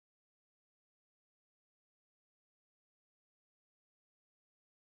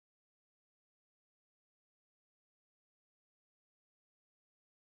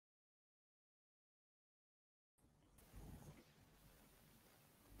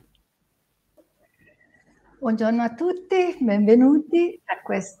Buongiorno a tutti, benvenuti a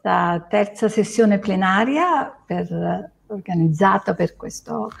questa terza sessione plenaria organizzata per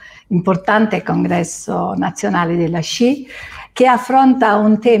questo importante Congresso Nazionale della SCI, che affronta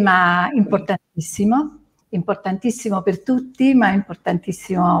un tema importantissimo per tutti, ma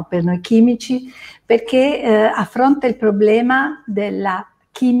importantissimo per noi chimici, perché affronta il problema della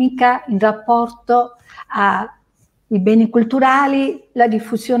chimica in rapporto ai beni culturali, la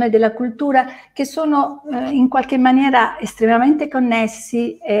diffusione della cultura, che sono in qualche maniera estremamente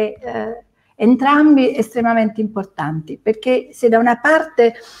connessi e entrambi estremamente importanti, perché se da una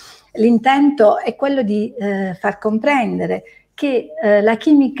parte l'intento è quello di far comprendere che la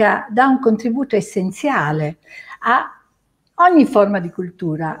chimica dà un contributo essenziale a ogni forma di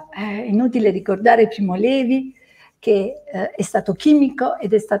cultura, è inutile ricordare Primo Levi, che è stato chimico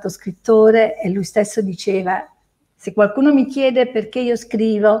ed è stato scrittore, e lui stesso diceva: se qualcuno mi chiede perché io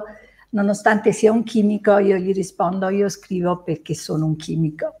scrivo, nonostante sia un chimico, io gli rispondo: io scrivo perché sono un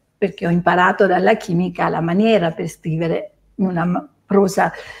chimico, perché ho imparato dalla chimica la maniera per scrivere una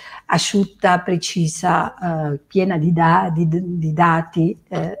prosa asciutta, precisa, piena di dati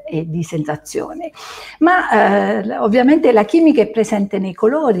e di sensazioni. Ma ovviamente la chimica è presente nei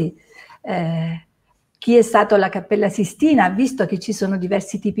colori. Chi è stato alla Cappella Sistina ha visto che ci sono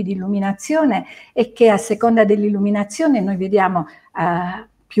diversi tipi di illuminazione e che a seconda dell'illuminazione noi vediamo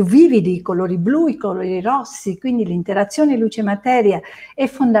più vividi i colori blu, i colori rossi, quindi l'interazione luce-materia è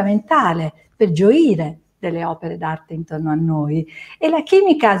fondamentale per gioire delle opere d'arte intorno a noi. E la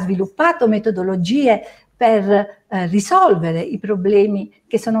chimica ha sviluppato metodologie per risolvere i problemi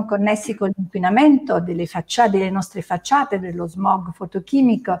che sono connessi con l'inquinamento delle nostre facciate, dello smog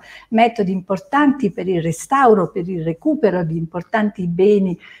fotochimico, metodi importanti per il restauro, per il recupero di importanti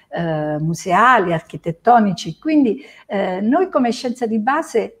beni museali, architettonici. Quindi noi come scienza di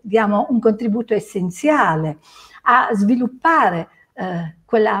base diamo un contributo essenziale a sviluppare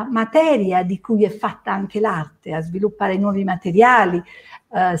quella materia di cui è fatta anche l'arte, a sviluppare nuovi materiali,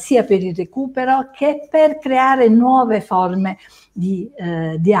 sia per il recupero che per creare nuove forme di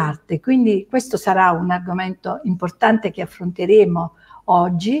arte. Quindi questo sarà un argomento importante che affronteremo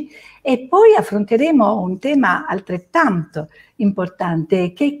oggi, e poi affronteremo un tema altrettanto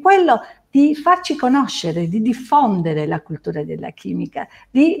importante, che è quello di farci conoscere, di diffondere la cultura della chimica,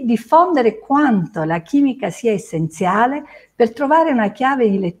 di diffondere quanto la chimica sia essenziale per trovare una chiave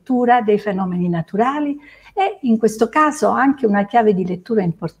di lettura dei fenomeni naturali, e in questo caso anche una chiave di lettura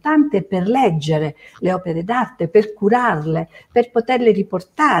importante per leggere le opere d'arte, per curarle, per poterle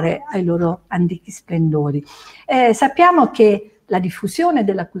riportare ai loro antichi splendori. Sappiamo che la diffusione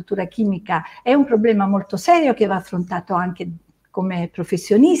della cultura chimica è un problema molto serio che va affrontato anche come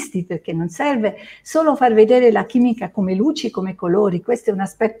professionisti, perché non serve solo far vedere la chimica come luci, come colori. Questo è un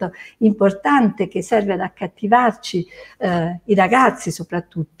aspetto importante che serve ad accattivarci, i ragazzi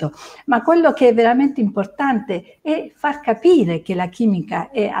soprattutto, ma quello che è veramente importante è far capire che la chimica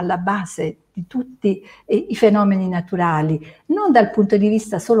è alla base di tutti i fenomeni naturali, non dal punto di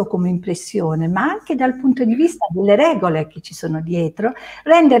vista solo come impressione, ma anche dal punto di vista delle regole che ci sono dietro,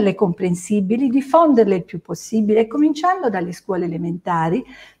 renderle comprensibili, diffonderle il più possibile, cominciando dalle scuole elementari,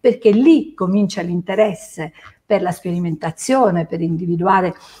 perché lì comincia l'interesse per la sperimentazione, per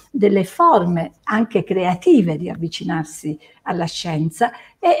individuare delle forme anche creative di avvicinarsi alla scienza,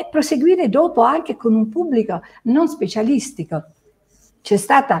 e proseguire dopo anche con un pubblico non specialistico. C'è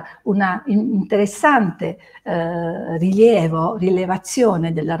stata una interessante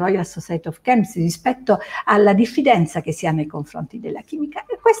rilevazione della Royal Society of Chemists rispetto alla diffidenza che si ha nei confronti della chimica,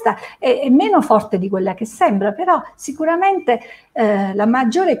 e questa è meno forte di quella che sembra, però sicuramente la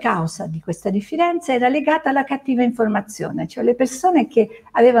maggiore causa di questa diffidenza era legata alla cattiva informazione, cioè le persone che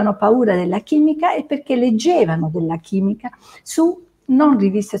avevano paura della chimica e perché leggevano della chimica su non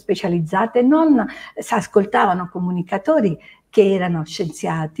riviste specializzate, non ascoltavano comunicatori che erano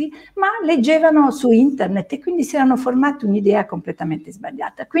scienziati, ma leggevano su internet, e quindi si erano formati un'idea completamente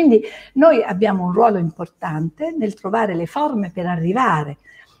sbagliata. Quindi noi abbiamo un ruolo importante nel trovare le forme per arrivare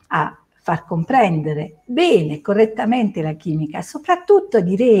a far comprendere bene, correttamente la chimica, soprattutto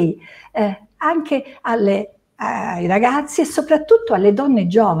direi anche ai ragazzi e soprattutto alle donne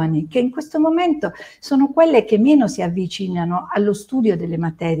giovani, che in questo momento sono quelle che meno si avvicinano allo studio delle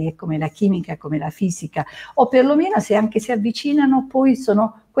materie come la chimica, come la fisica, o perlomeno se anche si avvicinano poi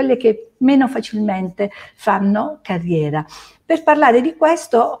sono quelle che meno facilmente fanno carriera. Per parlare di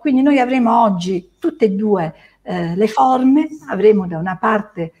questo, quindi noi avremo oggi tutte e due le forme, avremo da una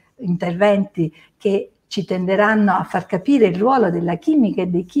parte interventi che ci tenderanno a far capire il ruolo della chimica e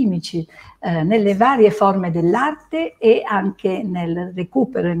dei chimici nelle varie forme dell'arte e anche nel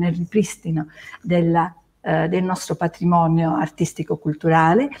recupero e nel ripristino della del nostro patrimonio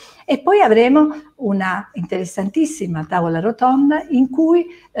artistico-culturale, e poi avremo una interessantissima tavola rotonda in cui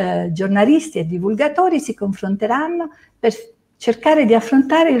giornalisti e divulgatori si confronteranno per cercare di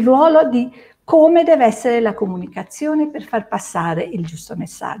affrontare il ruolo di come deve essere la comunicazione per far passare il giusto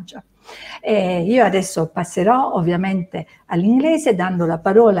messaggio. Io adesso passerò ovviamente all'inglese dando la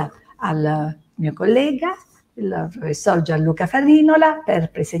parola al mio collega, il professor Gianluca Farinola,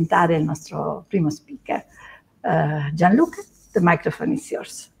 per presentare il nostro primo speaker. Gianluca, the microphone is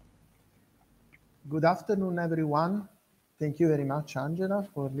yours. Good afternoon, everyone. Thank you very much, Angela,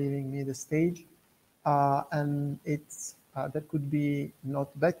 for leaving me the stage. And it's there could be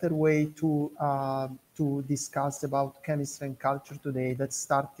not better way to discuss about chemistry and culture today than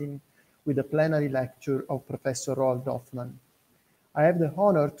starting with a plenary lecture of Professor Roald Hoffmann. I have the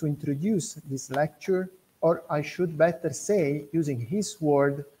honor to introduce this lecture, or I should better say, using his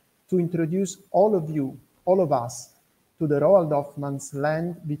word, to introduce all of you, all of us, to the Roald Hoffmann's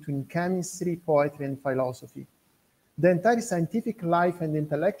land between chemistry, poetry, and philosophy. The entire scientific life and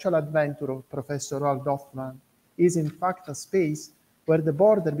intellectual adventure of Professor Roald Hoffmann is in fact a space where the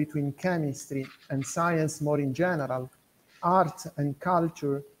border between chemistry and science more in general, art and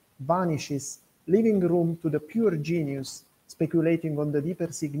culture vanishes, leaving room to the pure genius speculating on the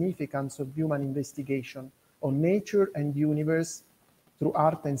deeper significance of human investigation on nature and universe through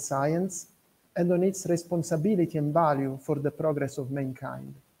art and science, and on its responsibility and value for the progress of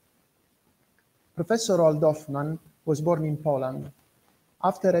mankind. Professor Roald Hoffmann was born in Poland.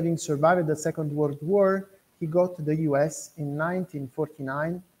 After having survived the Second World War, he got to the US in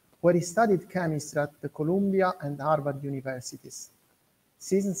 1949, where he studied chemistry at the Columbia and Harvard universities.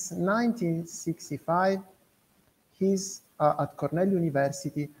 Since 1965, he's at Cornell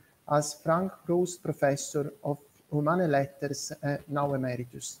University as Frank Prost Professor of Humane Letters, now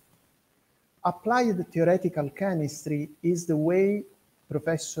Emeritus. Applied theoretical chemistry is the way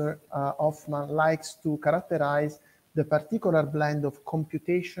Professor Hoffmann likes to characterize the particular blend of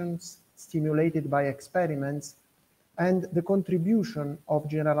computations stimulated by experiments and the contribution of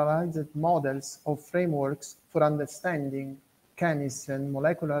generalized models of frameworks for understanding chemistry and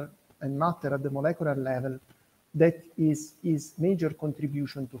molecular and matter at the molecular level. That is his major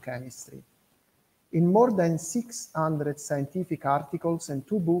contribution to chemistry. In more than 600 scientific articles and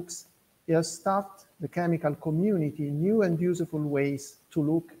 2 books, he has staffed the chemical community in new and useful ways to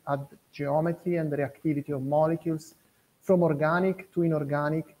look at the geometry and the reactivity of molecules, from organic to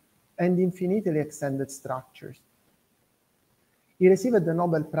inorganic and infinitely extended structures. He received the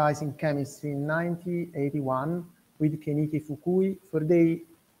Nobel Prize in Chemistry in 1981 with Kenichi Fukui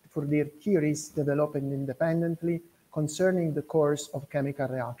for their theories developed independently concerning the course of chemical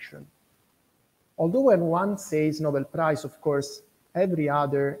reaction. Although when one says Nobel Prize, of course, every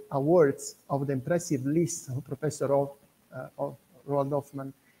other awards of the impressive list of Professor Roald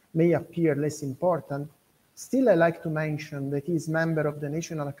Hoffmann may appear less important, still I like to mention that he is member of the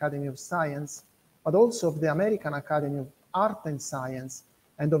National Academy of Science, but also of the American Academy of Art and Science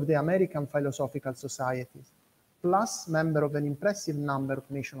and of the American Philosophical Society, plus member of an impressive number of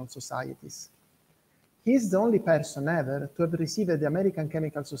national societies. He is the only person ever to have received the American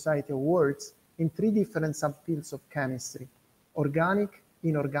Chemical Society Awards in 3 different subfields of chemistry: organic,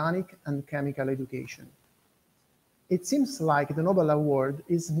 inorganic, and chemical education. It seems like the Nobel Award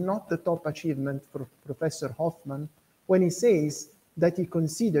is not the top achievement for Professor Hoffmann when he says that he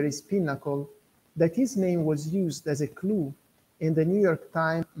considers his pinnacle that his name was used as a clue in the New York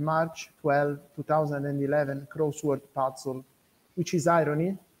Times March 12, 2011 crossword puzzle, which is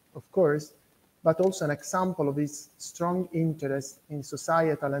irony, of course, but also an example of his strong interest in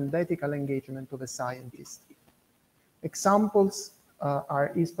societal and ethical engagement of a scientist. Examples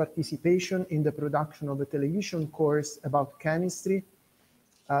are his participation in the production of a television course about chemistry,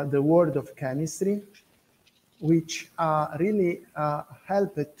 The World of Chemistry, which really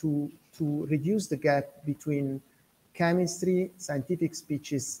helped to reduce the gap between chemistry, scientific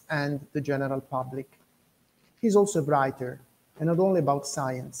speeches, and the general public. He's also a writer, and not only about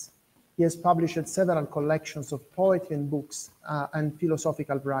science. He has published several collections of poetry and books and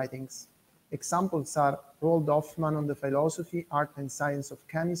philosophical writings. Examples are Roald Hoffmann on the philosophy, art and science of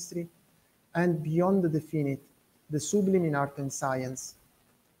chemistry, and Beyond the Definite, the sublime in art and science.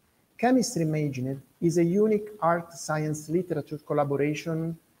 Chemistry Imagined is a unique art-science literature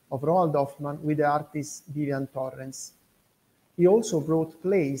collaboration of Roald Hoffmann with the artist Vivian Torrens. He also wrote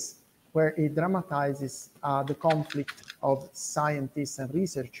plays where he dramatizes the conflict of scientists and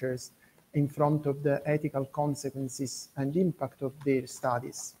researchers in front of the ethical consequences and impact of their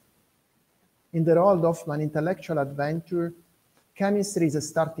studies. In the Roald Hoffmann intellectual adventure, chemistry is a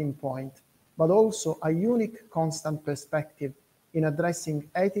starting point, but also a unique constant perspective in addressing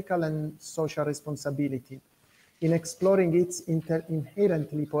ethical and social responsibility, in exploring its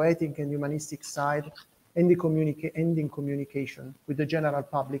inherently poetic and humanistic side, and in communication with the general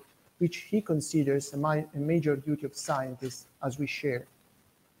public, which he considers a major duty of scientists, as we share.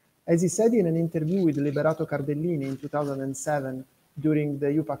 As he said in an interview with Liberato Cardellini in 2007 during the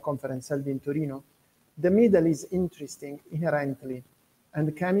UPAC conference held in Torino, the middle is interesting inherently,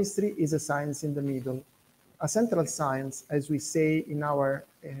 and chemistry is a science in the middle, a central science, as we say in our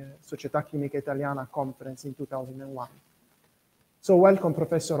Società Chimica Italiana conference in 2001. So welcome,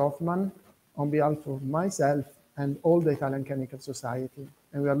 Professor Hoffmann, on behalf of myself and all the Italian Chemical Society,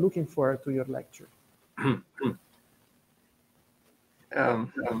 and we are looking forward to your lecture.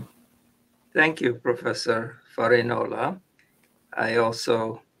 Thank you, Professor Farinola. I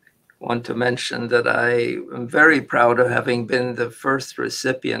also want to mention that I am very proud of having been the first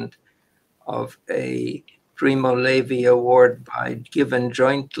recipient of a Primo Levi Award given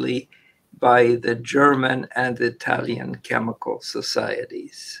jointly by the German and Italian chemical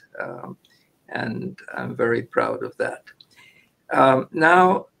societies. And I'm very proud of that.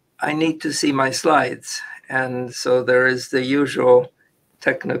 Now I need to see my slides. And so there is the usual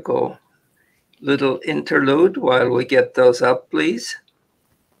technical little interlude while we get those up, please.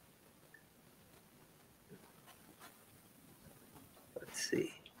 Let's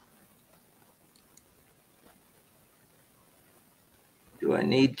see. Do I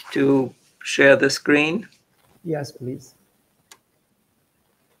need to share the screen? Yes, please.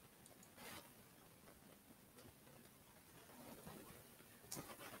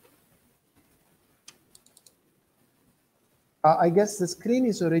 I guess the screen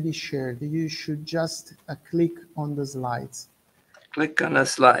is already shared. You should just click on the slides. Click on the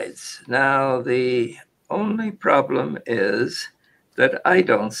slides. Now, the only problem is that I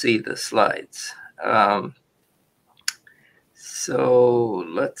don't see the slides. So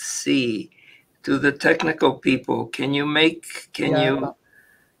let's see. To the technical people, can you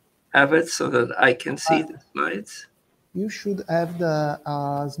have it so that I can see the slides? You should have the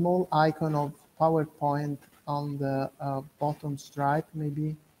small icon of PowerPoint on the bottom stripe,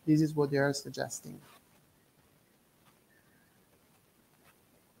 maybe. This is what they are suggesting.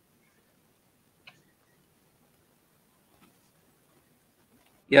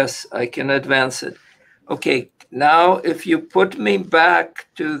 Yes, I can advance it. Okay, now if you put me back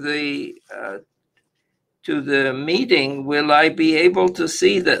to the meeting, will I be able to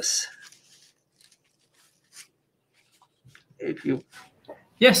see this? If you...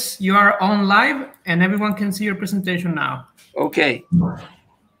 Yes, you are on live and everyone can see your presentation now. Okay.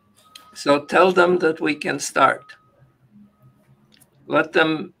 So tell them that we can start. Let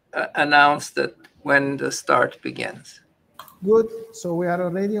them announce that when the start begins. Good. So we are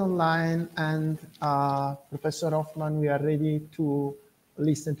already online, and Professor Hoffmann, we are ready to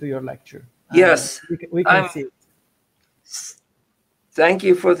listen to your lecture. Yes. We can see it. Thank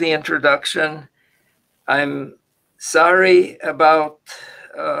you for the introduction. I'm sorry about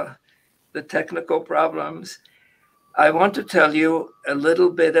the technical problems. I want to tell you a little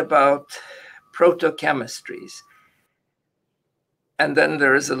bit about protochemistries. And then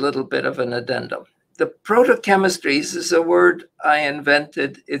there is a little bit of an addendum. The protochemistries is a word I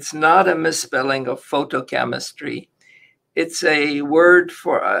invented. It's not a misspelling of photochemistry. It's a word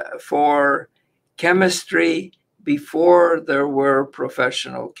for chemistry before there were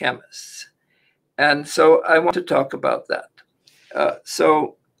professional chemists. And so I want to talk about that.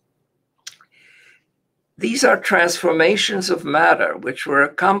 So these are transformations of matter which were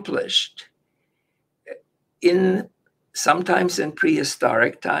accomplished sometimes in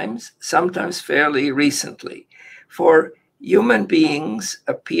prehistoric times, sometimes fairly recently. For human beings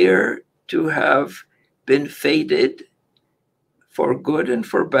appear to have been fated, for good and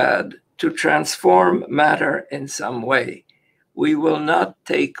for bad, to transform matter in some way. We will not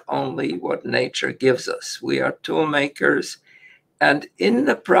take only what nature gives us. We are tool makers, and in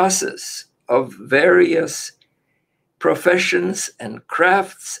the process of various professions and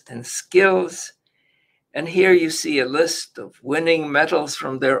crafts and skills, and here you see a list of winning medals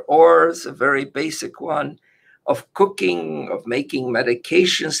from their ores, a very basic one, of cooking, of making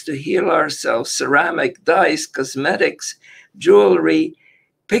medications to heal ourselves, ceramic, dyes, cosmetics, jewelry,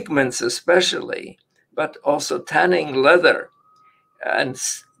 pigments especially, but also tanning leather and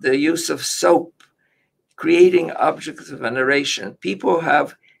the use of soap, creating objects of veneration. People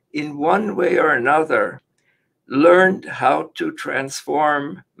have, in one way or another, learned how to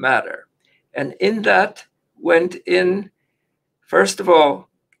transform matter. And in that went in, first of all,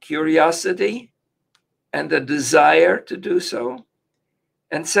 curiosity and the desire to do so.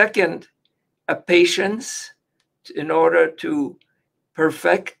 And second, a patience in order to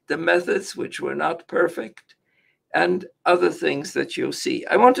perfect the methods, which were not perfect, and other things that you'll see.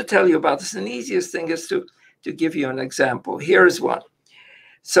 I want to tell you about this. And the easiest thing is to give you an example. Here's one.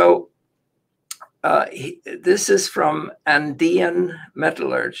 So this is from Andean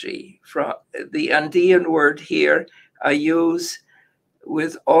metallurgy. From the Andean word here, I use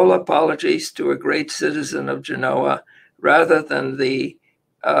with all apologies to a great citizen of Genoa, rather than the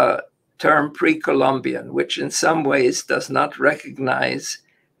term pre-Columbian, which in some ways does not recognize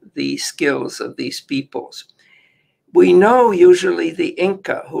the skills of these peoples. We know usually the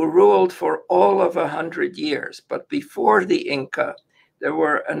Inca, who ruled for all of 100 years, but before the Inca, there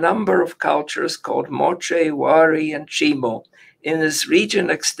were a number of cultures called Moche, Wari, and Chimo in this region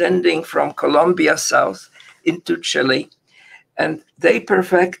extending from Colombia south into Chile. And they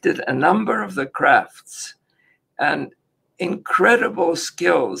perfected a number of the crafts and incredible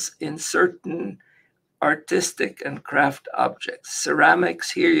skills in certain artistic and craft objects.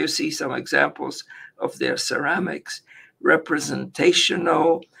 Ceramics, here you see some examples of their ceramics,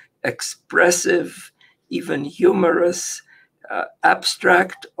 representational, expressive, even humorous,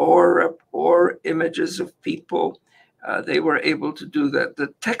 abstract or images of people. They were able to do that.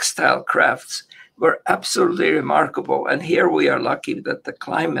 The textile crafts were absolutely remarkable. And here we are lucky that the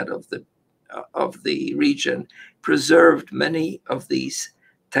climate of the region preserved many of these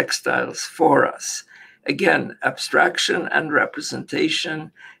textiles for us. Again, abstraction and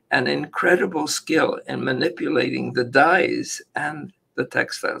representation and incredible skill in manipulating the dyes and the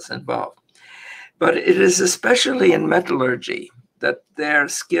textiles involved. But it is especially in metallurgy that their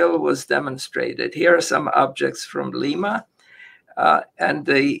skill was demonstrated. Here are some objects from Lima, and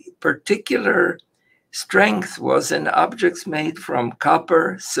the particular strength was in objects made from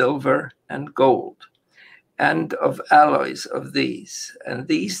copper, silver, and gold, and of alloys of these. And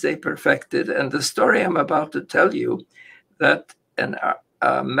these they perfected. And the story I'm about to tell you, that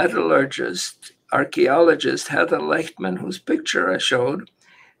a metallurgist, archaeologist, Heather Leichtman, whose picture I showed,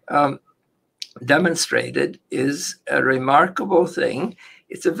 demonstrated, is a remarkable thing.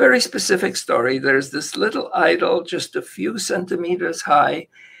 It's a very specific story. There's this little idol just a few centimeters high,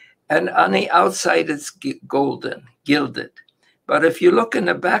 and on the outside it's golden, gilded. But if you look in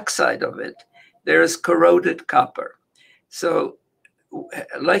the backside of it, there is corroded copper. So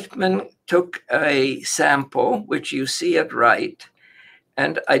Leichtman took a sample, which you see at right,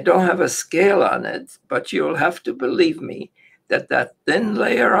 and I don't have a scale on it, but you'll have to believe me that that thin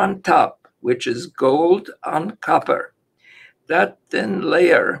layer on top, which is gold on copper, that thin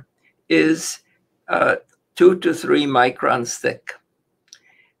layer is 2 to 3 microns thick,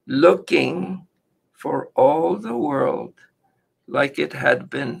 looking for all the world like it had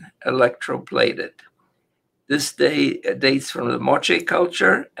been electroplated. This dates from the Moche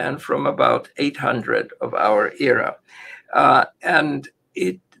culture and from about 800 of our era. And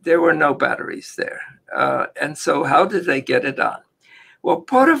there were no batteries there. And so how did they get it on? Well,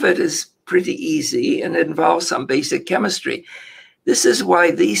 part of it is pretty easy and involves some basic chemistry. This is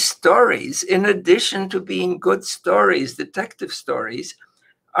why these stories, in addition to being good stories, detective stories,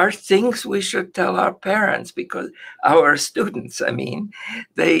 are things we should tell our parents, because our students, I mean,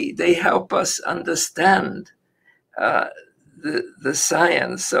 they help us understand the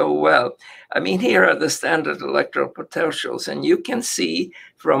science so well. I mean, here are the standard electropotentials, and you can see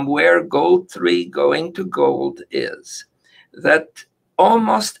from where gold 3 going to gold is, that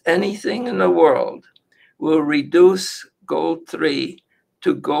almost anything in the world will reduce gold 3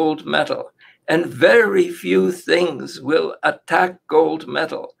 to gold metal. And very few things will attack gold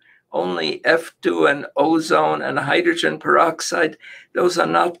metal. Only F2 and ozone and hydrogen peroxide, those are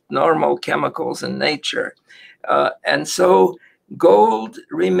not normal chemicals in nature. And so gold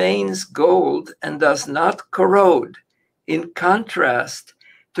remains gold and does not corrode, in contrast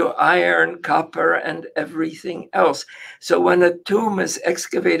to iron, copper, and everything else. So when a tomb is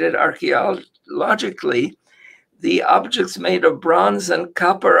excavated archaeologically, the objects made of bronze and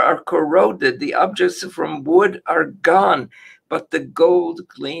copper are corroded. The objects from wood are gone, but the gold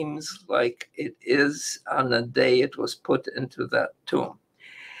gleams like it is on the day it was put into that tomb.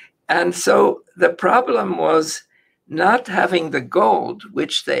 And so the problem was not having the gold,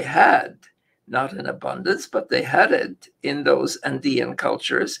 which they had, not in abundance, but they had it in those Andean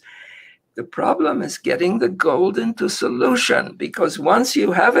cultures. The problem is getting the gold into solution, because once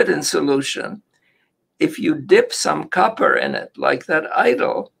you have it in solution, if you dip some copper in it, like that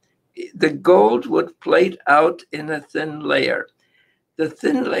idol, the gold would plate out in a thin layer. The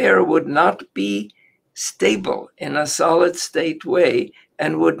thin layer would not be stable in a solid state way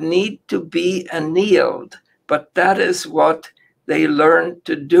and would need to be annealed. But that is what they learned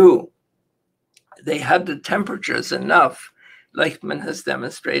to do. they had the temperatures enough, Leichtman has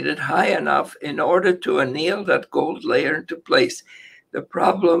demonstrated, high enough in order to anneal that gold layer into place. The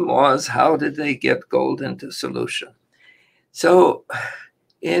problem was, how did they get gold into solution? So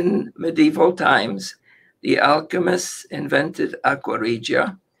in medieval times, the alchemists invented aqua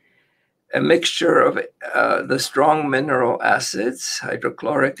regia, a mixture of the strong mineral acids,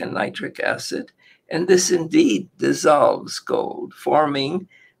 hydrochloric and nitric acid, and this indeed dissolves gold, forming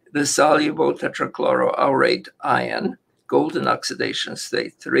the soluble tetrachloroaurate ion, golden oxidation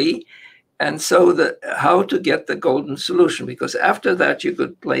state 3. And so how to get the golden solution, because after that you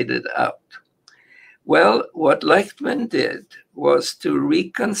could plate it out. Well, what Leichtman did was to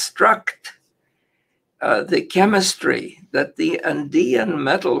reconstruct the chemistry that the Andean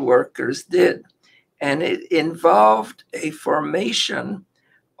metal workers did. And it involved a formation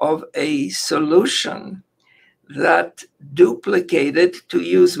of a solution that duplicated, to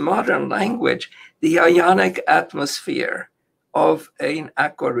use modern language, the ionic atmosphere of an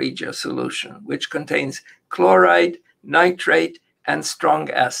aqua regia solution, which contains chloride, nitrate, and strong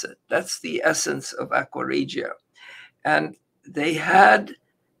acid. That's the essence of aqua regia. And they had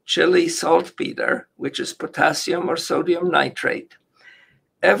Chile saltpeter, which is potassium or sodium nitrate.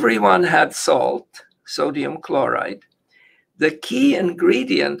 Everyone had salt, sodium chloride. The key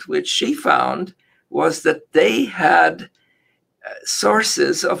ingredient, which she found, was that they had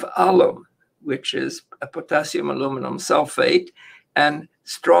sources of alum, which is a potassium aluminum sulfate, and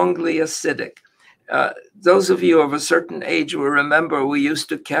strongly acidic. Those of you of a certain age will remember we used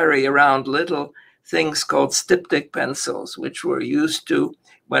to carry around little things called styptic pencils, which were used to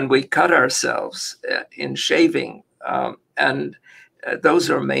when we cut ourselves in shaving. And those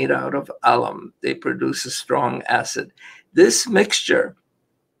are made out of alum. They produce a strong acid. This mixture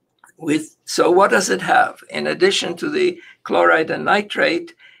so what does it have? In addition to the chloride and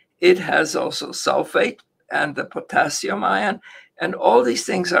nitrate, it has also sulfate and the potassium ion. And all these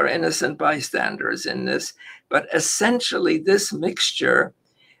things are innocent bystanders in this. But essentially, this mixture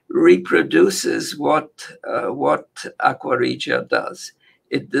reproduces what aqua regia does.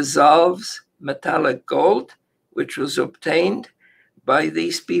 It dissolves metallic gold, which was obtained by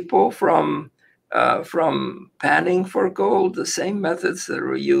these people from panning for gold, the same methods that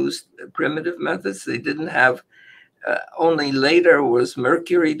were used, primitive methods. They didn't have, only later was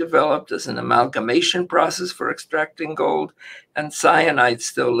mercury developed as an amalgamation process for extracting gold, and cyanide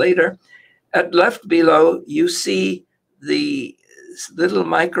still later. At left below, you see the little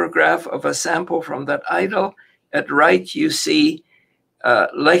micrograph of a sample from that idol. At right, you see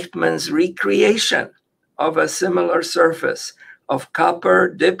Leichtman's recreation of a similar surface of copper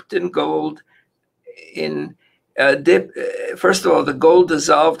dipped in gold. First of all, the gold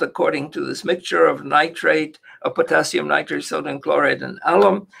dissolved according to this mixture of nitrate, of potassium nitrate, sodium chloride, and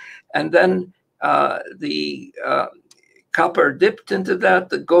alum, and then the copper dipped into that,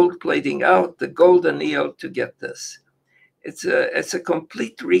 the gold plating out, the gold annealed to get this. It's a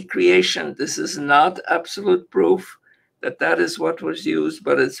complete recreation. This is not absolute proof that that is what was used,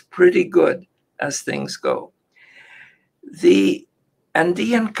 but it's pretty good as things go. The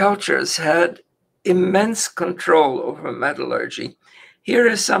Andean cultures had immense control over metallurgy. Here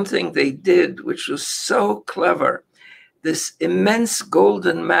is something they did which was so clever. This immense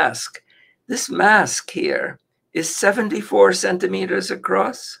golden mask. This mask here is 74 centimeters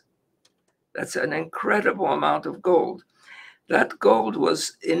across. That's an incredible amount of gold. That gold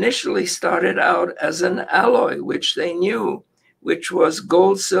was initially started out as an alloy, which they knew, which was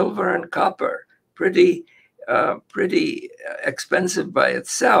gold, silver, and copper. Pretty expensive by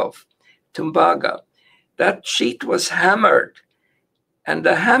itself. Tumbaga. That sheet was hammered, and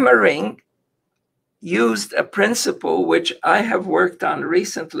the hammering used a principle which I have worked on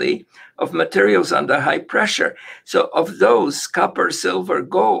recently of materials under high pressure. So of those copper, silver,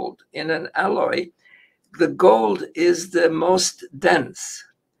 gold in an alloy, the gold is the most dense,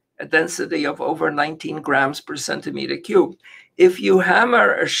 a density of over 19 grams per centimeter cube. If you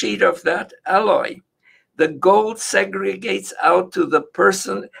hammer a sheet of that alloy, the gold segregates out to the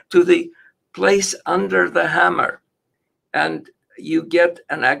place under the hammer, and you get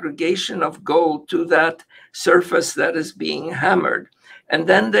an aggregation of gold to that surface that is being hammered. And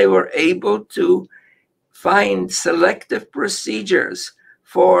then they were able to find selective procedures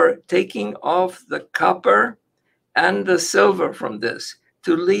for taking off the copper and the silver from this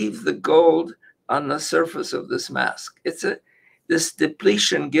to leave the gold on the surface of this mask. This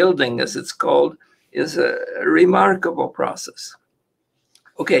depletion gilding, as it's called, is a remarkable process.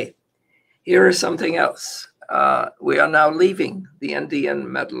 Okay. Here is something else. We are now leaving the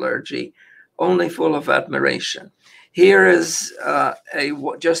Andean metallurgy only full of admiration. Here is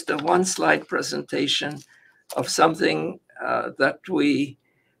just a one-slide presentation of something that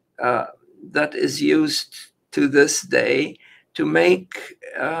is used to this day to make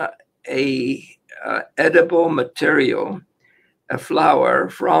a edible material, a flour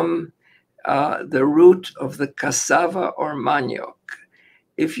from the root of the cassava or manioc.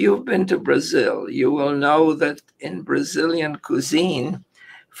 If you've been to Brazil, you will know that in Brazilian cuisine,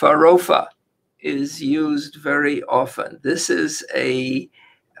 farofa is used very often. This is a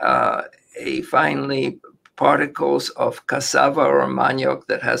finely particles of cassava or manioc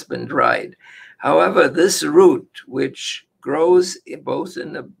that has been dried. However, this root, which grows both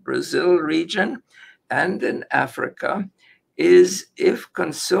in the Brazil region and in Africa, is, if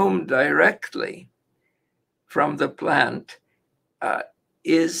consumed directly from the plant,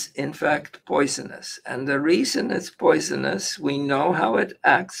 is in fact poisonous. And the reason it's poisonous, we know how it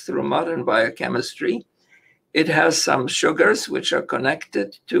acts through modern biochemistry. It has some sugars which are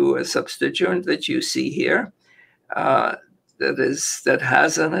connected to a substituent that you see here that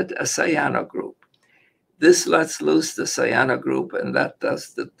has in it a cyano group. This lets loose the cyano group, and that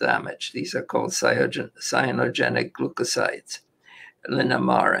does the damage. These are called cyanogenic glucosides,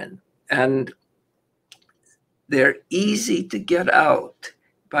 linamarin. And they're easy to get out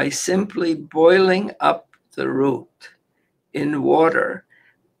by simply boiling up the root in water,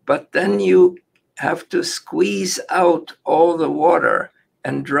 but then you have to squeeze out all the water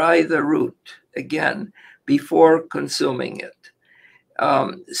and dry the root again before consuming it.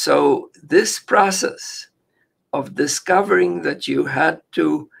 So this process of discovering that you had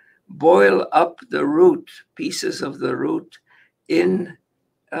to boil up the root, pieces of the root, in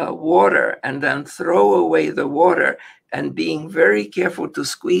water and then throw away the water and being very careful to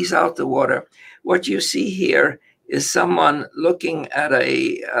squeeze out the water. What you see here is someone looking at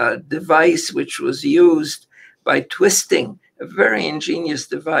a device which was used by twisting, a very ingenious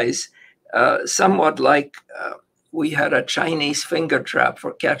device, somewhat like we had a Chinese finger trap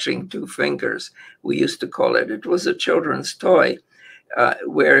for catching two fingers, we used to call it. It was a children's toy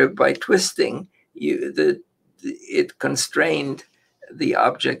where by twisting, it constrained the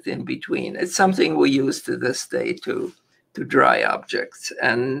object in between. It's something we use to this day to dry objects.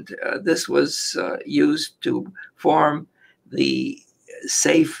 And this was used to form the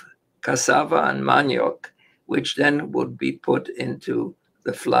safe cassava and manioc, which then would be put into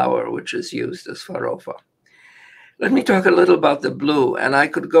the flour, which is used as farofa. Let me talk a little about the blue, and I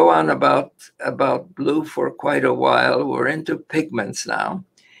could go on about blue for quite a while. We're into pigments now.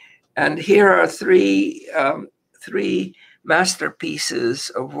 And here are three masterpieces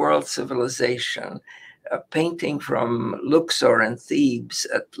of world civilization. A painting from Luxor in Thebes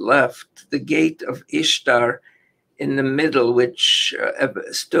at left, the Gate of Ishtar in the middle, which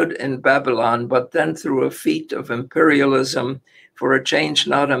stood in Babylon, but then through a feat of imperialism for a change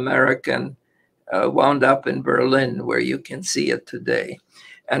not American, wound up in Berlin, where you can see it today.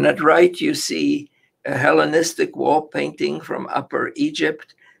 And at right, you see a Hellenistic wall painting from Upper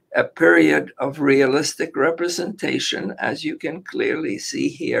Egypt, a period of realistic representation, as you can clearly see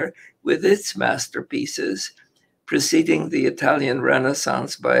here, with its masterpieces, preceding the Italian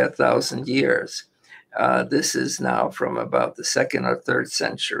Renaissance by 1,000 years. This is now from about the 2nd or 3rd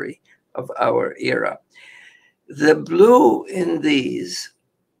century of our era. The blue in these,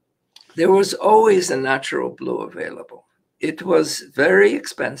 there was always a natural blue available. It was very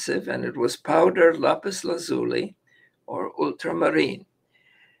expensive, and it was powdered lapis lazuli or ultramarine,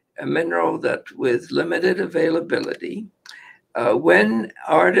 a mineral that with limited availability, when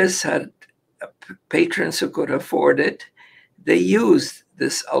artists had patrons who could afford it, they used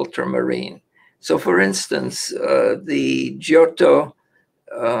this ultramarine. So for instance, the Giotto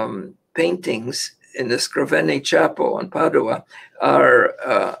paintings in the Scrovegni Chapel in Padua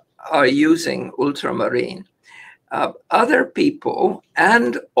are using ultramarine. Other people,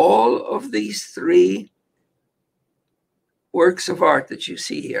 and all of these three works of art that you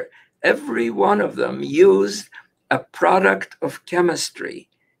see here, every one of them used a product of chemistry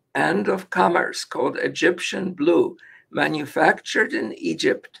and of commerce called Egyptian blue, manufactured in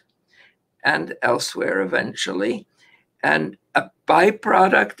Egypt and elsewhere eventually, and a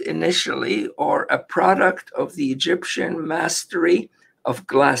byproduct initially, or a product of the Egyptian mastery of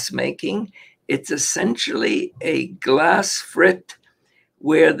glassmaking. It's essentially a glass frit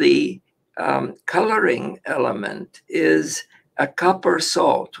where the coloring element is a copper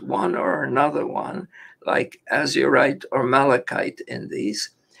salt, one or another one, like azurite or malachite in these.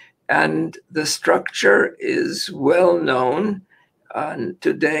 And the structure is well known.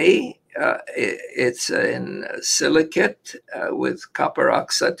 Today, it's in silicate with copper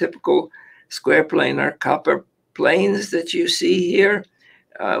oxide, typical square planar copper planes that you see here,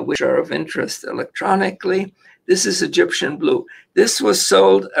 which are of interest electronically. This is Egyptian blue. This was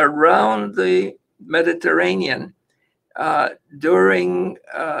sold around the Mediterranean during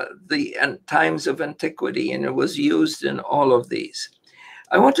the times of antiquity, and it was used in all of these.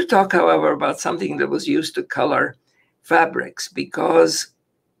 I want to talk, however, about something that was used to color fabrics, because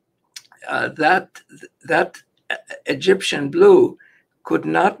that Egyptian blue could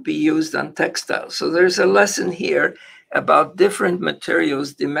not be used on textiles. So there's a lesson here about different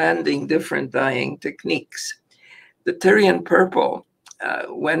materials demanding different dyeing techniques. The Tyrian purple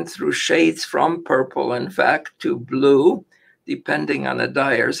went through shades from purple, in fact, to blue, depending on the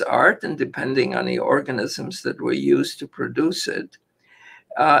dyer's art and depending on the organisms that were used to produce it.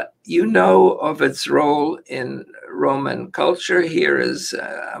 You know of its role in Roman culture. Here is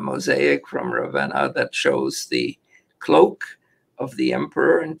a mosaic from Ravenna that shows the cloak of the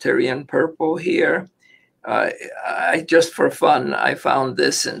emperor in Tyrian purple here. Just for fun, I found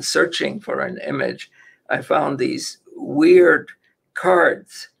this in searching for an image. I found these weird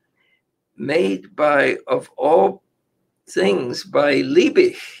cards made by, of all things, by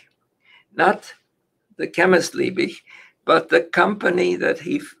Liebig, not the chemist Liebig, but the company that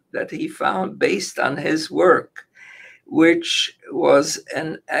he found based on his work, which was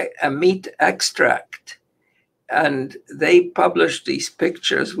a meat extract. And they published these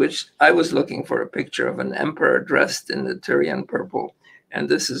pictures, which I was looking for a picture of an emperor dressed in the Tyrian purple. And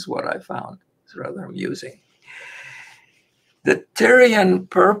this is what I found. It's rather amusing. The Tyrian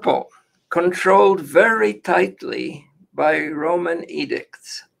purple, controlled very tightly by Roman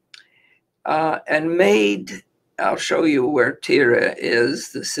edicts, and made, I'll show you where Tyre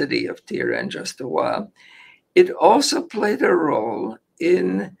is, the city of Tyre, in just a while. It also played a role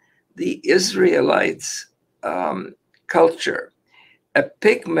in the Israelites' culture. A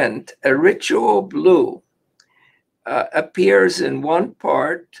pigment, a ritual blue, appears in one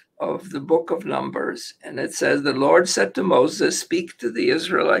part of the book of Numbers, and it says, "The Lord said to Moses, speak to the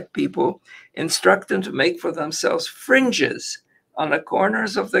Israelite people, instruct them to make for themselves fringes on the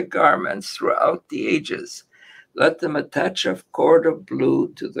corners of their garments throughout the ages. Let them attach a cord of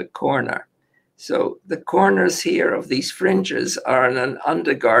blue to the corner." So the corners here of these fringes are in an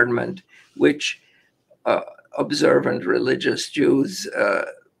undergarment, which observant religious Jews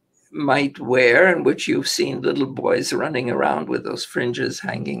might wear, and which you've seen little boys running around with those fringes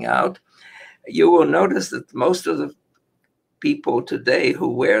hanging out. You will notice that most of the people today who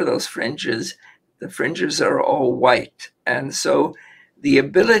wear those fringes, the fringes are all white. And so the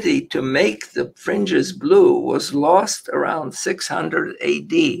ability to make the fringes blue was lost around 600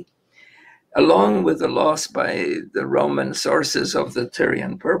 AD, along with the loss by the Roman sources of the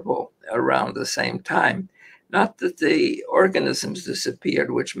Tyrian purple around the same time. Not that the organisms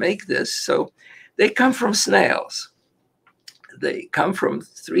disappeared which make this. So they come from snails. They come from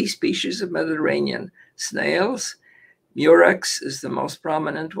 3 species of Mediterranean snails. Murex is the most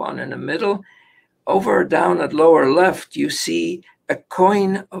prominent one in the middle. Over down at lower left, you see a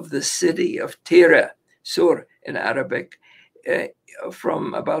coin of the city of Tyre, Sur in Arabic,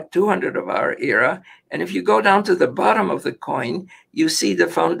 from about 200 of our era. And if you go down to the bottom of the coin, you see the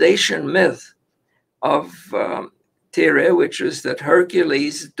foundation myth of Tyre, which was that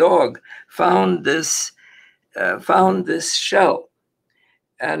Hercules' dog found this shell,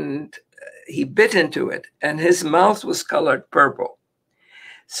 and he bit into it, and his mouth was colored purple.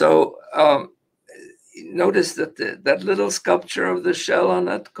 So notice that that little sculpture of the shell on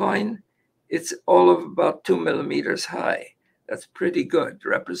that coin, it's all of about 2 millimeters high. That's pretty good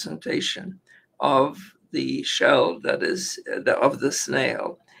representation of the shell that is of the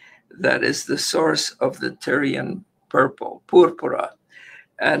snail. That is the source of the Tyrian purple, purpura.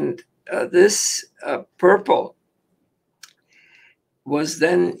 And this purple was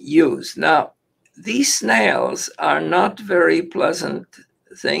then used. Now, these snails are not very pleasant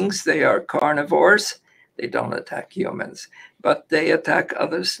things. They are carnivores. They don't attack humans, but they attack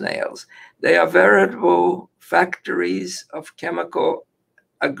other snails. They are veritable factories of chemical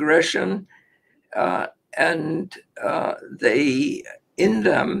aggression, and in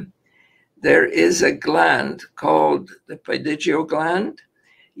them, there is a gland called the pydigio gland.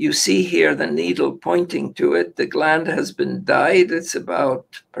 You see here the needle pointing to it. The gland has been dyed. It's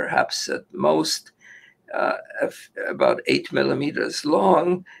about, perhaps at most, about 8 millimeters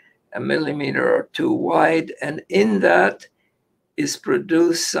long, 1 millimeter or 2 wide. And in that is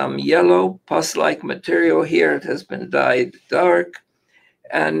produced some yellow pus-like material. Here it has been dyed dark.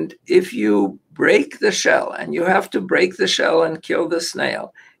 And if you break the shell, and you have to break the shell and kill the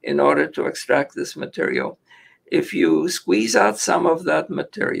snail in order to extract this material, if you squeeze out some of that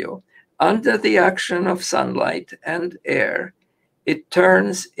material, under the action of sunlight and air, it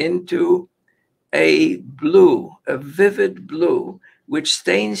turns into a blue, a vivid blue, which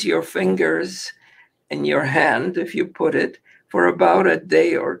stains your fingers and your hand, if you put it, for about a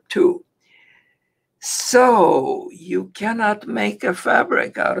day or two. So you cannot make a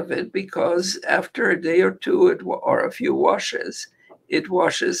fabric out of it because after a day or two or a few washes, it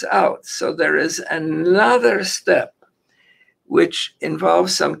washes out. So there is another step which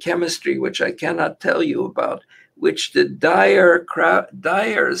involves some chemistry, which I cannot tell you about, which the dyers,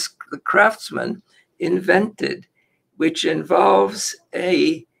 the craftsman, invented, which involves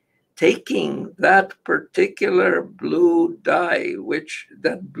taking that particular blue dye, which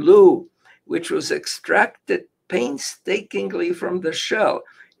was extracted painstakingly from the shell.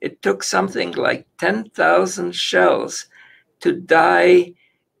 It took something like 10,000 shells to dye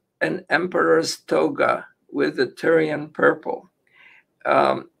an emperor's toga with the Tyrian purple.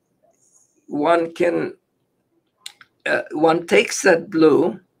 One takes that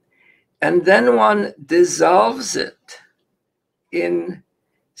blue and then one dissolves it in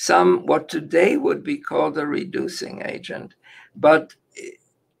what today would be called a reducing agent, but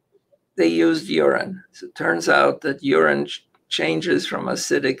they used urine. So it turns out that urine changes from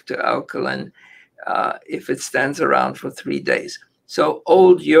acidic to alkaline if it stands around for 3 days. So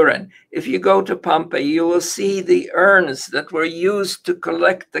old urine. If you go to Pompeii, you will see the urns that were used to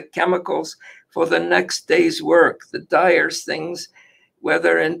collect the chemicals for the next day's work. The dyers' things,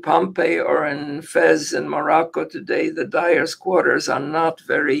 whether in Pompeii or in Fez in Morocco today, the dyers' quarters are not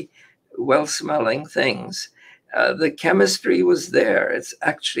very well-smelling things. The chemistry was there. It's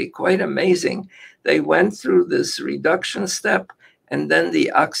actually quite amazing. They went through this reduction step and then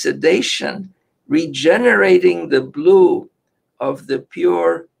the oxidation, regenerating the blue of the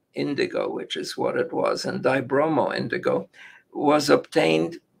pure indigo, which is what it was, and dibromo indigo, was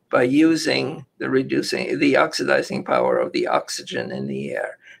obtained by using the oxidizing power of the oxygen in the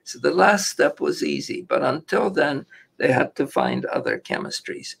air. So the last step was easy, but until then, they had to find other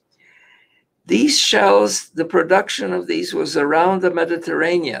chemistries. These shells, the production of these was around the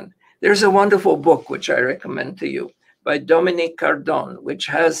Mediterranean. There's a wonderful book, which I recommend to you, by Dominique Cardon, which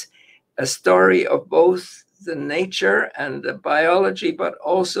has a story of both the nature and the biology, but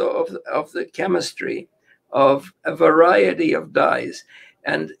also of the chemistry of a variety of dyes.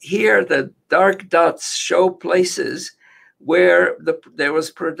 And here the dark dots show places where there was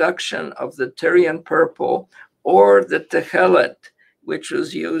production of the Tyrian purple or the techelet, which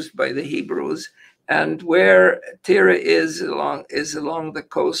was used by the Hebrews, and where Tyre is along the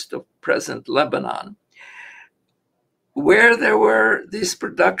coast of present Lebanon. Where there were this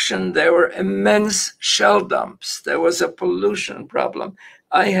production, there were immense shell dumps. There was a pollution problem.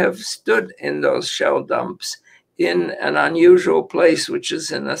 I have stood in those shell dumps in an unusual place, which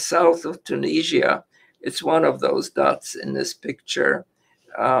is in the south of Tunisia. It's one of those dots in this picture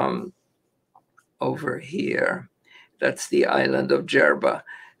over here. That's the island of Jerba.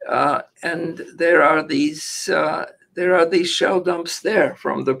 And there are these shell dumps there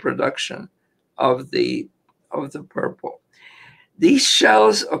from the production of the purple. These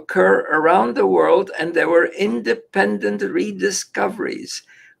shells occur around the world, and there were independent rediscoveries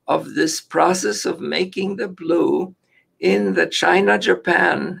of this process of making the blue in the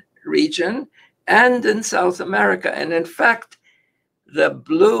China-Japan region and in South America. And in fact, the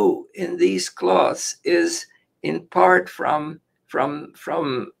blue in these cloths is in part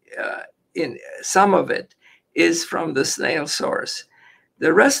in some of it is from the snail source.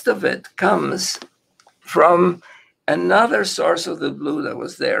 The rest of it comes from another source of the blue that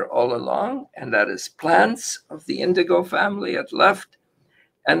was there all along, and that is plants of the indigo family at left,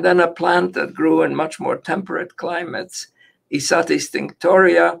 and then a plant that grew in much more temperate climates, Isatis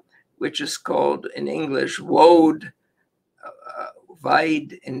tinctoria, which is called in English woad,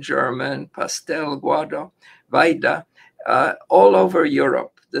 Weid in German, pastel guado, Weida. All over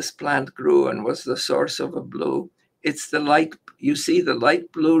Europe, this plant grew and was the source of a blue. It's the light, you see the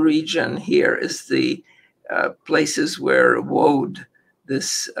light blue region here is the places where woad,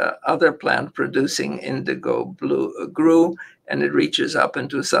 this other plant producing indigo blue, grew, and it reaches up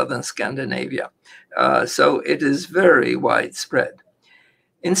into southern Scandinavia. So it is very widespread.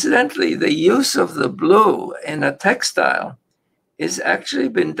 Incidentally, the use of the blue in a textile has actually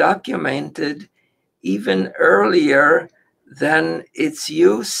been documented even earlier than its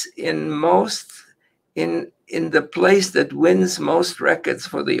use in the place that wins most records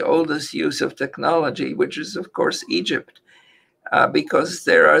for the oldest use of technology, which is, of course, Egypt, because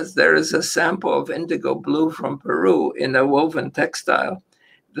there is a sample of indigo blue from Peru in a woven textile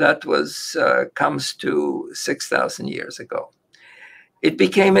that comes to 6,000 years ago. It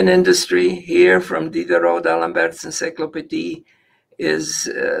became an industry. Here from Diderot d'Alembert's Encyclopédie is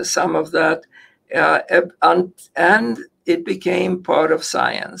some of that. And it became part of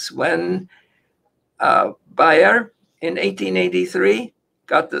science. When Bayer in 1883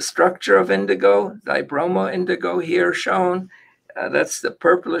 got the structure of indigo, dibromo indigo here shown. That's the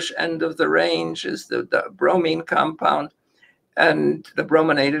purplish end of the range, is the bromine compound and the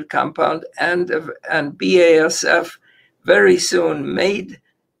brominated compound, and BASF very soon made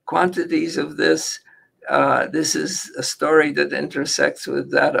quantities of this. This is a story that intersects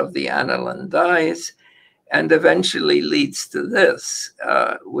with that of the aniline dyes, and eventually leads to this,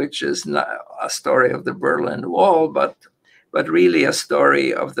 which is not a story of the Berlin Wall, but really a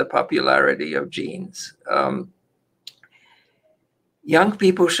story of the popularity of genes. Young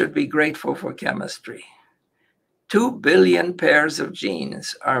people should be grateful for chemistry. 2 billion pairs of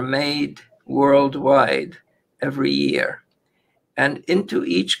genes are made worldwide every year, and into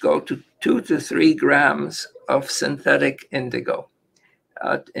each go to 2 to 3 grams of synthetic indigo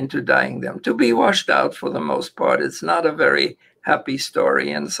into dyeing them, to be washed out for the most part. It's not a very happy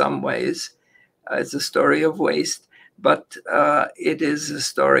story in some ways. It's a story of waste, but it is a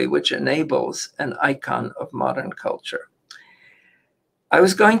story which enables an icon of modern culture. I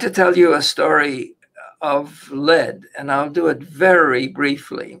was going to tell you a story of lead, and I'll do it very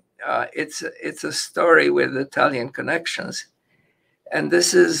briefly. It's a story with Italian connections. And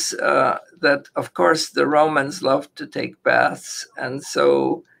this is that, of course, the Romans loved to take baths. And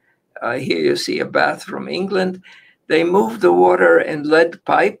so here you see a bath from England. They moved the water in lead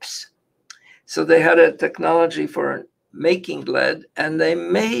pipes. So they had a technology for making lead, and they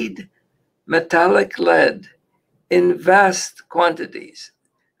made metallic lead in vast quantities.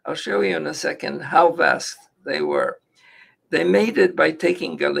 I'll show you in a second how vast they were. They made it by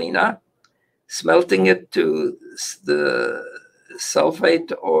taking galena, smelting it to the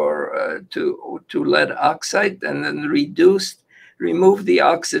sulfate or to lead oxide, and then remove the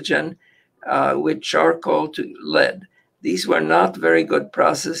oxygen with charcoal to lead. These were not very good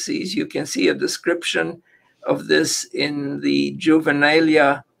processes. You can see a description of this in the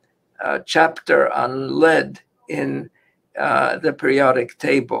Juvenalia chapter on lead in the periodic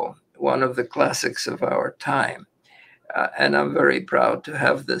table, one of the classics of our time. And I'm very proud to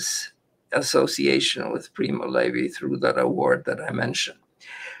have this association with Primo Levi through that award that I mentioned.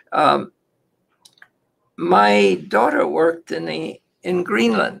 My daughter worked in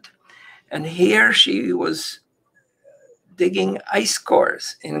Greenland, and here she was digging ice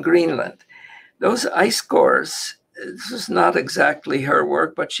cores in Greenland. Those ice cores, this was not exactly her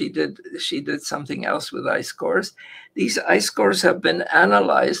work, but she did something else with ice cores. These ice cores have been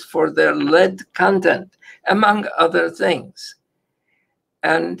analyzed for their lead content, among other things.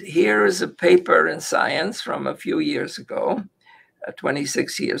 And here is a paper in Science from a few years ago,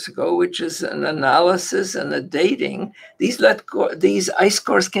 26 years ago, which is an analysis and a dating. These ice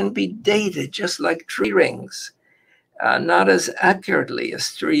cores can be dated just like tree rings. Not as accurately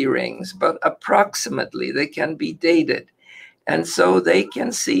as tree rings, but approximately they can be dated. And so they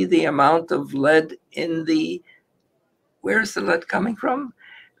can see the amount of lead in the, where's the lead coming from?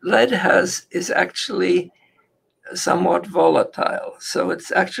 Lead is actually somewhat volatile. So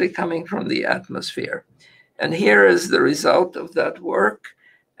it's actually coming from the atmosphere. And here is the result of that work.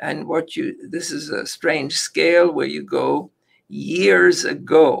 And this is a strange scale where you go years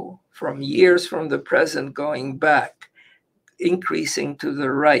ago, from years from the present going back, increasing to the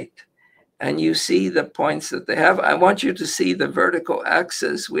right. And you see the points that they have. I want you to see the vertical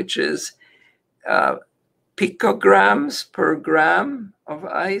axis, which is picograms per gram of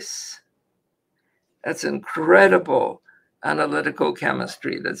ice. That's incredible analytical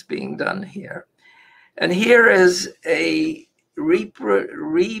chemistry that's being done here. And here is a reproduced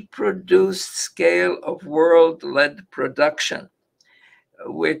scale of world lead production,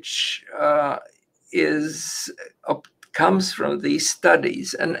 which comes from these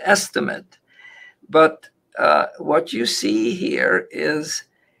studies, an estimate. But what you see here is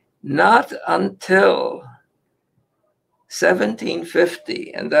not until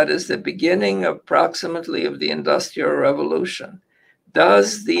 1750, and that is the beginning approximately of the Industrial Revolution,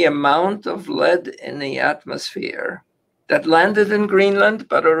 does the amount of lead in the atmosphere that landed in Greenland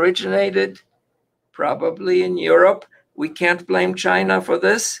but originated probably in Europe. We can't blame China for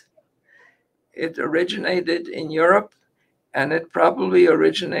this. It originated in Europe, and it probably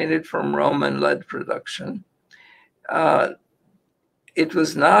originated from Roman lead production. It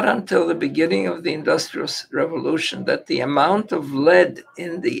was not until the beginning of the Industrial Revolution that the amount of lead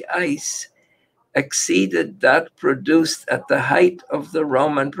in the ice exceeded that produced at the height of the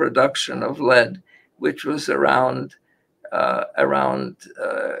Roman production of lead, which was around around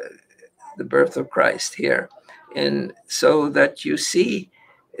the birth of Christ here, and so that you see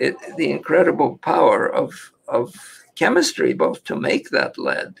the incredible power of chemistry, both to make that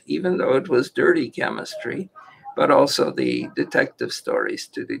lead, even though it was dirty chemistry, but also the detective stories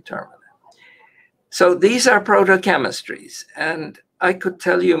to determine it. So these are protochemistries, and I could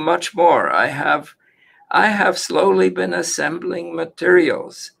tell you much more. I have slowly been assembling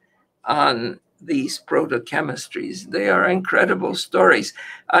materials on these protochemistries. They are incredible stories.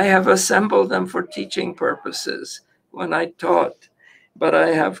 I have assembled them for teaching purposes when I taught, but I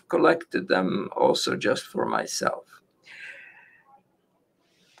have collected them also just for myself.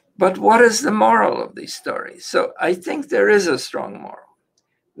 But what is the moral of these stories? So I think there is a strong moral.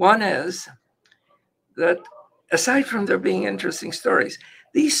 One is that aside from there being interesting stories,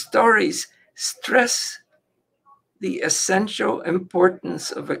 these stories stress the essential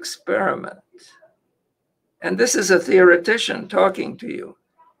importance of experiment. And this is a theoretician talking to you.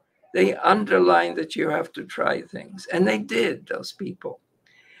 They underline that you have to try things. And they did, those people.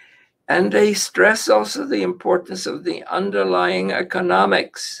 And they stress also the importance of the underlying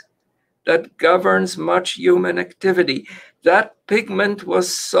economics that governs much human activity. That pigment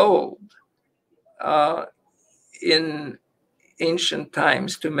was sold in ancient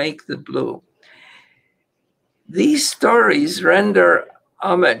times to make the blue. These stories render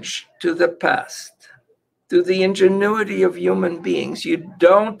homage to the past, to the ingenuity of human beings. You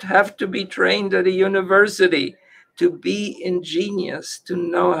don't have to be trained at a university to be ingenious, to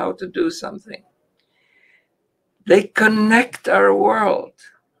know how to do something. They connect our world,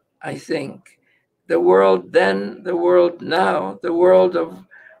 I think. The world then, the world now, the world of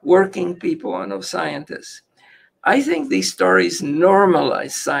working people and of scientists. I think these stories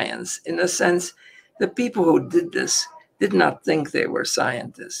normalize science in a sense. The people who did this did not think they were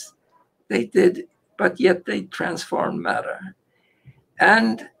scientists. They did, but yet they transformed matter.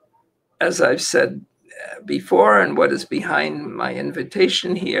 And as I've said before, and what is behind my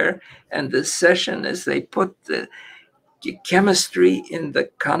invitation here and this session is they put the chemistry in the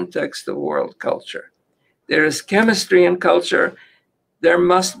context of world culture. There is chemistry in culture. There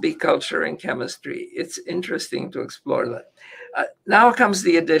must be culture in chemistry. It's interesting to explore that. Now comes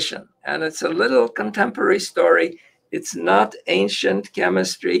the addition, and it's a little contemporary story. It's not ancient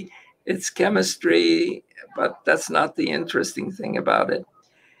chemistry. It's chemistry, but that's not the interesting thing about it.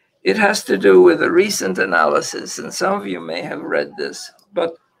 It has to do with a recent analysis, and some of you may have read this,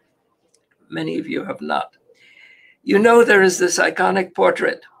 but many of you have not. You know, there is this iconic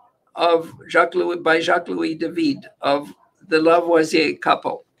portrait of by Jacques-Louis David of the Lavoisier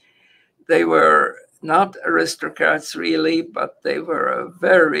couple. They were not aristocrats really, but they were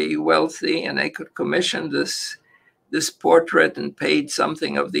very wealthy, and they could commission this portrait and paid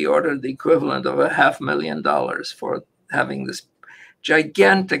something of the order, the equivalent of $500,000 for having this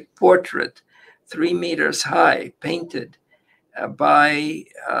gigantic portrait, 3 meters high, painted by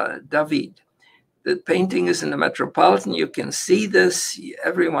David. The painting is in the Metropolitan. You can see this.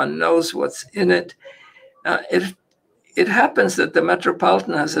 Everyone knows what's in it. It happens that the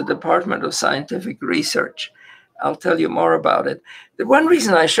Metropolitan has a Department of Scientific Research. I'll tell you more about it. The one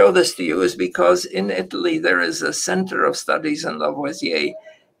reason I show this to you is because in Italy, there is a center of studies in Lavoisier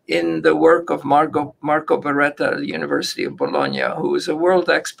in the work of Marco Beretta at the University of Bologna, who is a world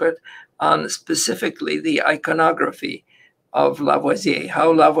expert on specifically the iconography of Lavoisier,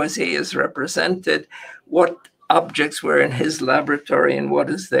 how Lavoisier is represented, what objects were in his laboratory, and what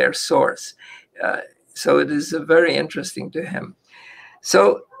is their source. So it is very interesting to him.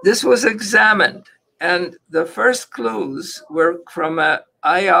 So this was examined, and the first clues were from an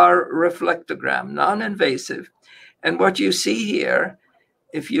IR reflectogram, non-invasive. And what you see here,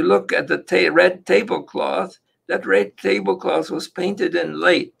 if you look at the red tablecloth, that red tablecloth was painted in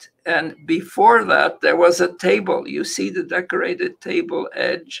late. And before that, there was a table. You see the decorated table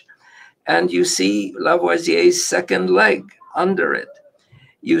edge, and you see Lavoisier's second leg under it.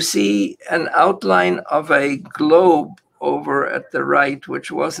 You see an outline of a globe over at the right, which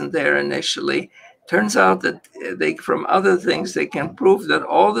wasn't there initially. Turns out that from other things, they can prove that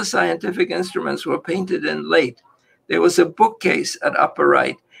all the scientific instruments were painted in late. There was a bookcase at upper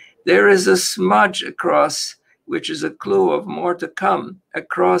right. There is a smudge across, which is a clue of more to come,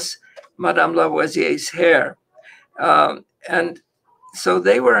 across Madame Lavoisier's hair. And so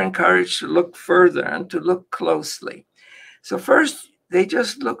they were encouraged to look further and to look closely. So first, they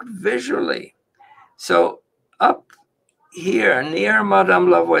just looked visually. So up here, near Madame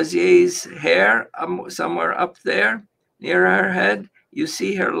Lavoisier's hair, somewhere up there, near her head, you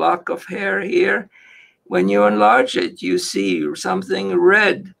see her lock of hair here. When you enlarge it, you see something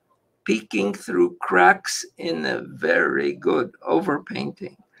red peeking through cracks in a very good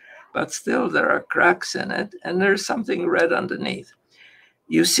overpainting. But still there are cracks in it, and there's something red underneath.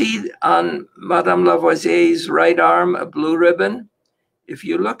 You see on Madame Lavoisier's right arm a blue ribbon. If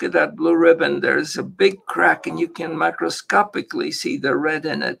you look at that blue ribbon, there's a big crack, and you can macroscopically see the red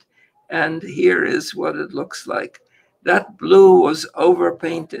in it. And here is what it looks like. That blue was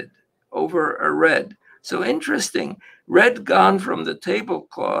overpainted over a red. So interesting, red gone from the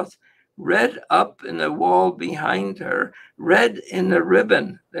tablecloth, red up in the wall behind her, red in the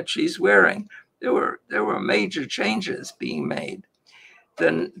ribbon that she's wearing. There were major changes being made.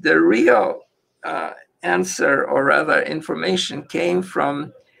 Then the real answer, or rather information, came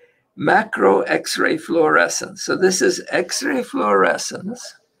from macro X-ray fluorescence. So this is X-ray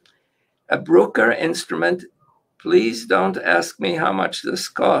fluorescence, a Bruker instrument. Please don't ask me how much this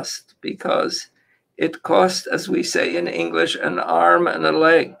cost, because it cost, as we say in English, an arm and a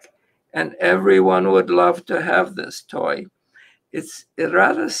leg. And everyone would love to have this toy. It's a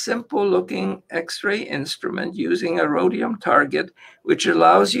rather simple looking X-ray instrument using a rhodium target, which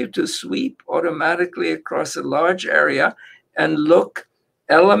allows you to sweep automatically across a large area and look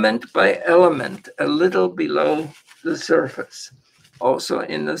element by element a little below the surface, also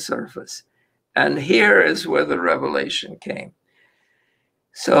in the surface. And here is where the revelation came.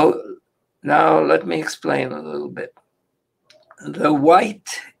 So now let me explain a little bit. The white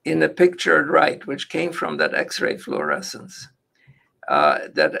in the pictured right, which came from that X-ray fluorescence,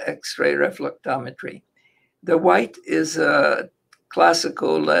 that X-ray reflectometry. The white is a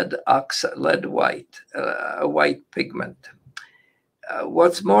classical lead white, a white pigment.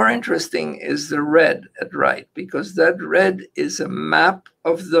 What's more interesting is the red at right, because that red is a map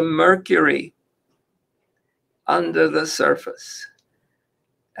of the mercury under the surface.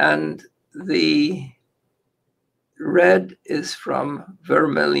 And the red is from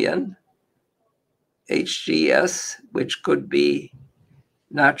vermilion, HGS, which could be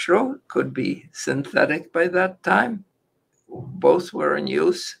natural, could be synthetic by that time. Both were in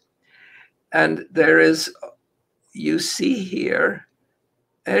use. And there is, you see here,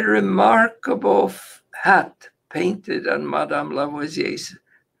 a remarkable hat painted on Madame Lavoisier's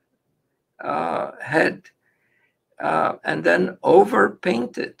head, and then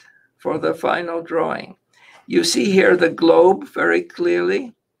overpainted for the final drawing. You see here the globe very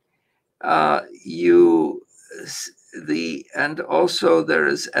clearly. And also there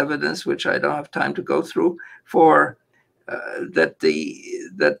is evidence, which I don't have time to go through, for that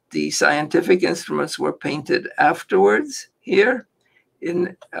the scientific instruments were painted afterwards here.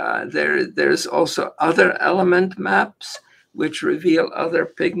 There's also other element maps which reveal other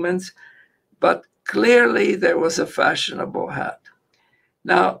pigments, but clearly there was a fashionable hat.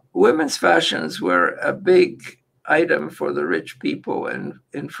 Now, women's fashions were a big item for the rich people in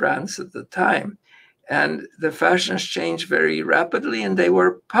France at the time. And the fashions changed very rapidly, and they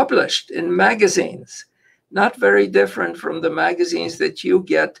were published in magazines, not very different from the magazines that you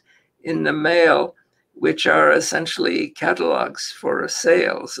get in the mail, which are essentially catalogs for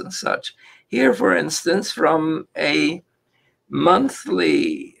sales and such. Here, for instance, from a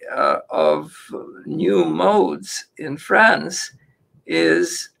monthly of new modes in France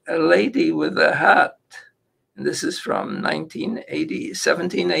is a lady with a hat. And this is from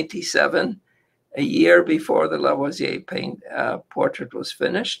 1787, a year before the Lavoisier portrait was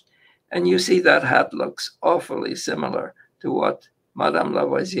finished. And you see that hat looks awfully similar to what Madame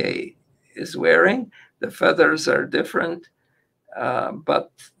Lavoisier is wearing. The feathers are different,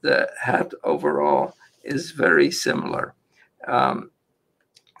 but the hat overall is very similar.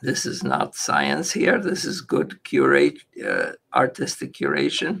 This is not science here. This is good artistic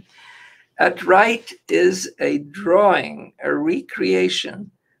curation. At right is a drawing, a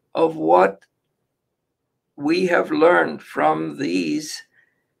recreation of what we have learned from these,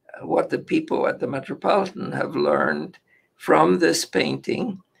 what the people at the Metropolitan have learned from this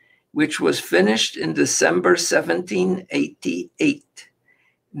painting, which was finished in December 1788.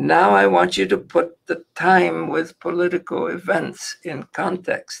 Now I want you to put the time with political events in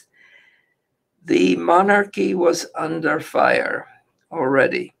context. The monarchy was under fire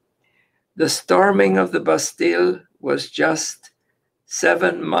already. The storming of the Bastille was just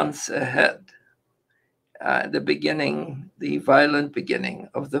 7 months ahead. The violent beginning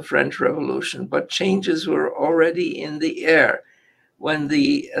of the French Revolution, but changes were already in the air when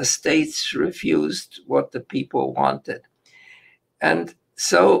the estates refused what the people wanted. And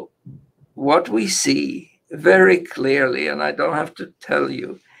so what we see very clearly, and I don't have to tell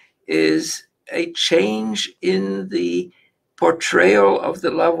you, is a change in the portrayal of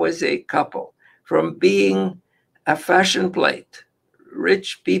the Lavoisier couple from being a fashion plate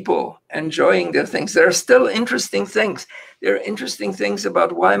rich people enjoying their things. There are still interesting things. There are interesting things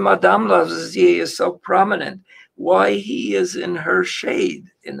about why Madame Lavoisier is so prominent, why he is in her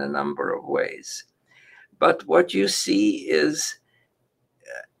shade in a number of ways. But what you see is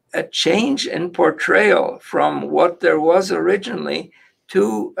a change in portrayal from what there was originally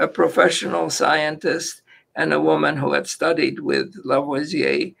to a professional scientist and a woman who had studied with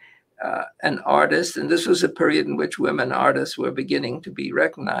Lavoisier, an artist. And this was a period in which women artists were beginning to be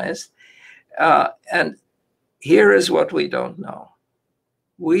recognized. And here is what we don't know.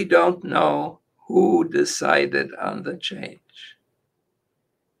 We don't know who decided on the change.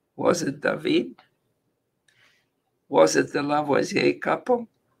 Was it David? Was it the Lavoisier couple?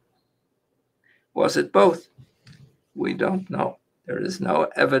 Was it both? We don't know. There is no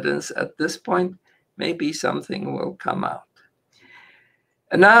evidence at this point. Maybe something will come out.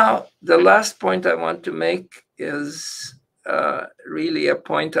 And now the last point I want to make is really a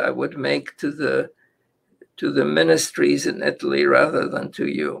point I would make to the ministries in Italy rather than to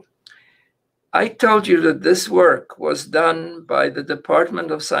you. I told you that this work was done by the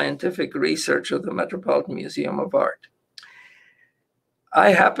Department of Scientific Research of the Metropolitan Museum of Art.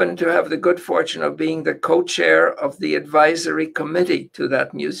 I happen to have the good fortune of being the co-chair of the advisory committee to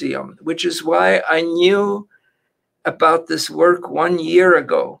that museum, which is why I knew about this work 1 year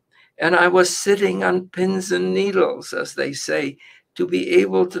ago. And I was sitting on pins and needles, as they say, to be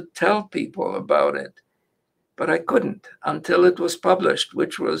able to tell people about it. But I couldn't until it was published,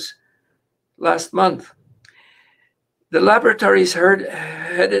 which was last month. The laboratory is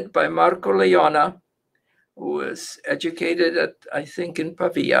headed by Marco Leona, who was educated at, I think, in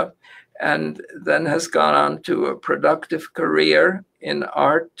Pavia, and then has gone on to a productive career in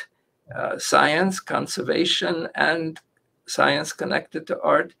art, science, conservation, and science connected to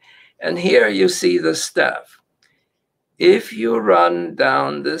art. And here you see the staff. If you run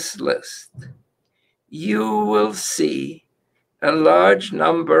down this list, you will see a large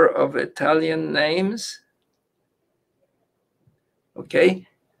number of Italian names. Okay?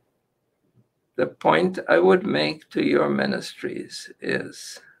 The point I would make to your ministries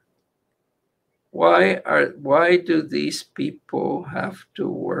is, why do these people have to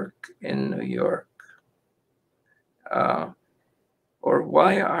work in New York? Or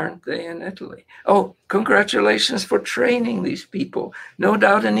why aren't they in Italy? Oh, congratulations for training these people. No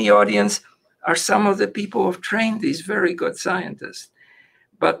doubt in the audience are some of the people who have trained these very good scientists.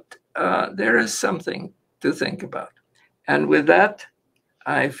 But there is something to think about. And with that,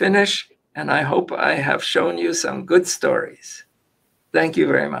 I finish, and I hope I have shown you some good stories. Thank you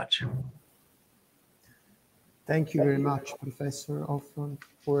very much. Thank you very much, Professor Hoffmann,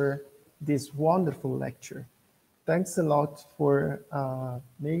 for this wonderful lecture. Thanks a lot for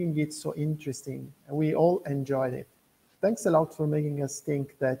making it so interesting. We all enjoyed it. Thanks a lot for making us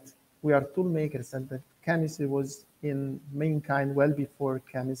think that we are tool makers and that chemistry was in mankind well before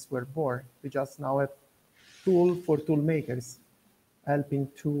chemists were born. We just now have tool for tool makers, helping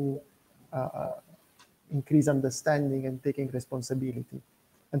to increase understanding and taking responsibility.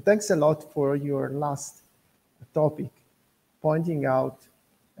 And thanks a lot for your last topic, pointing out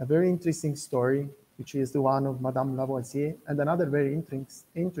a very interesting story, which is the one of Madame Lavoisier, and another very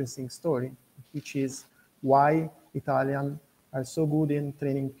interesting story, which is why Italians are so good in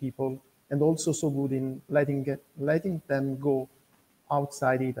training people and also so good in letting them go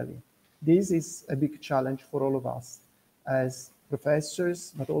outside Italy. This is a big challenge for all of us as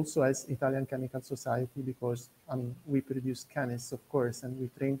professors, but also as Italian Chemical Society, because we produce chemists, of course, and we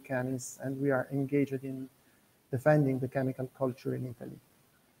train chemists, and we are engaged in defending the chemical culture in Italy.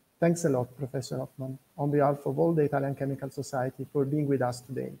 Thanks a lot, Professor Hoffmann, on behalf of all the Italian Chemical Society for being with us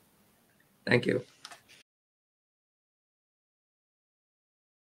today. Thank you.